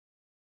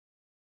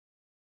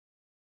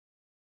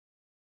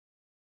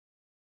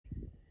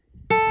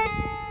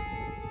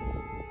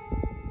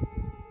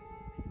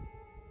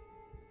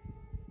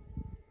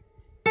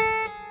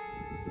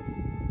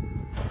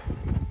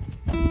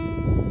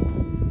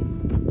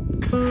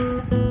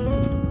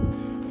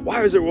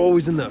Why is it we're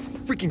always in the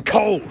freaking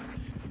cold?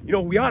 You know,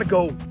 we ought to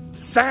go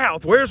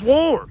south where it's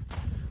warm.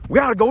 We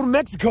ought to go to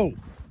Mexico.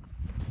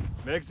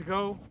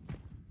 Mexico?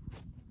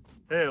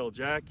 Hell,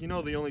 Jack, you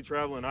know the only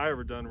traveling I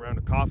ever done around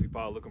a coffee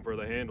pot looking for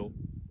the handle.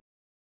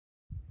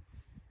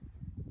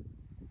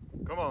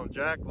 Come on,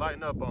 Jack,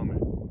 lighten up on me.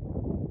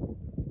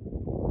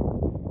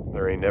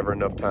 There ain't never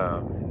enough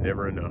time,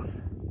 never enough.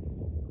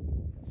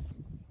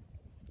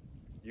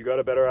 You got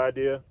a better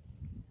idea?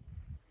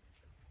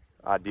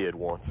 I did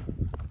once.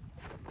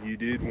 You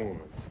did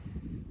once.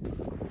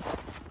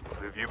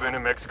 Have you been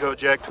in Mexico,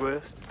 Jack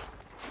Twist?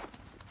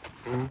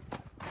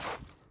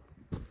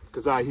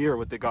 Because I hear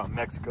what they got in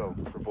Mexico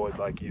for boys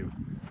like you.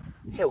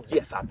 Hell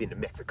yes, I've been to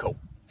Mexico.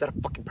 Is that a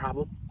fucking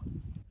problem?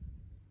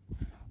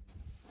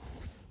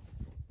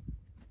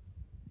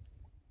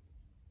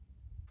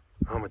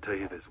 I'm gonna tell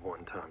you this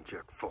one time,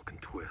 Jack fucking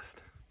Twist.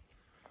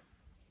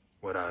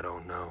 What I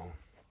don't know,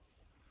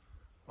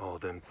 all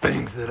them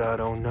things that I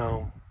don't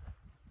know,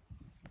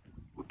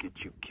 will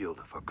get you killed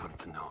if I come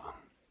to know them.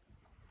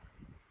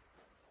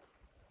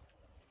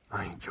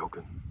 I ain't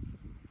joking.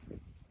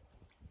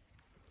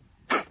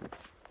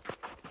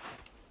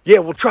 Yeah,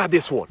 we'll try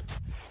this one.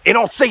 And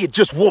I'll say it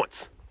just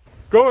once.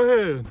 Go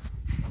ahead.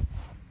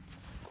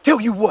 Tell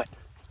you what,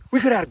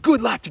 we could have had a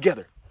good life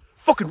together.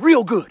 Fucking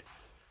real good.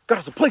 Got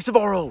us a place of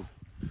our own.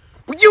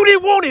 But you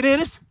didn't want it,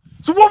 Ennis.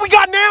 So what we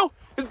got now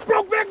is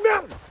Brokeback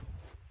Mountain.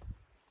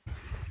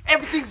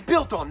 Everything's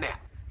built on that.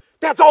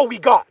 That's all we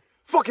got.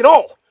 Fucking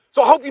all.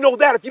 So I hope you know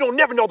that if you don't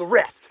never know the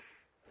rest.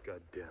 God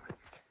damn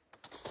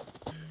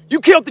it. You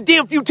count the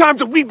damn few times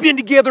that we've been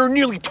together in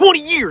nearly 20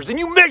 years, and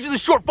you measure the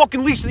short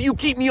fucking leash that you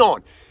keep me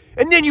on.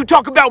 And then you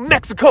talk about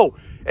Mexico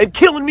and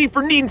killing me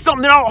for needing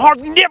something that I'll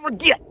hardly never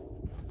get.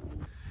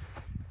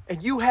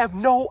 And you have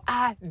no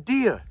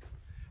idea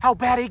how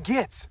bad it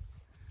gets.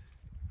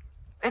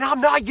 And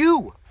I'm not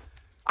you.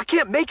 I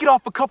can't make it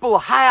off a couple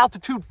of high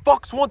altitude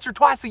fucks once or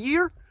twice a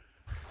year.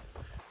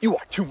 You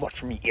are too much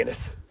for me,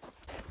 Ennis.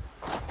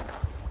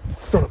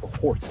 Son of a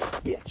horse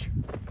bitch.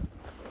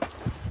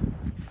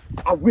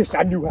 I wish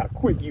I knew how to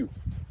quit you.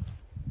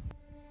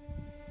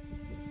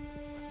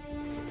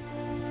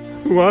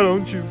 Why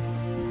don't you?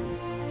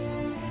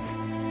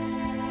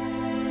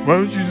 Why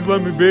don't you just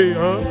let me be,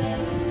 huh?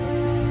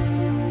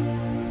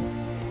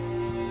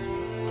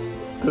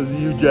 It's because of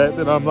you, Jack,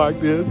 that I'm like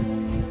this.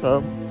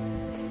 I'm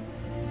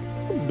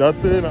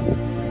nothing.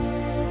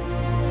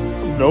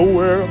 I'm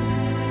nowhere.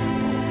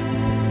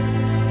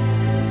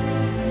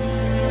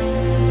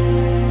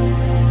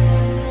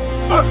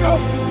 Fuck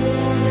off!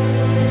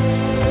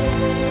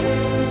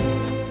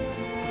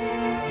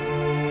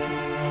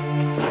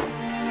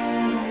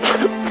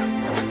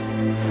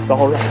 It's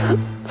all right.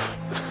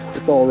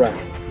 It's all right.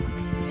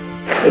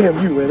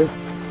 Damn you, Ennis.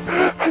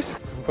 I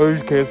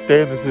just can't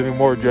stand this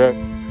anymore, Jack.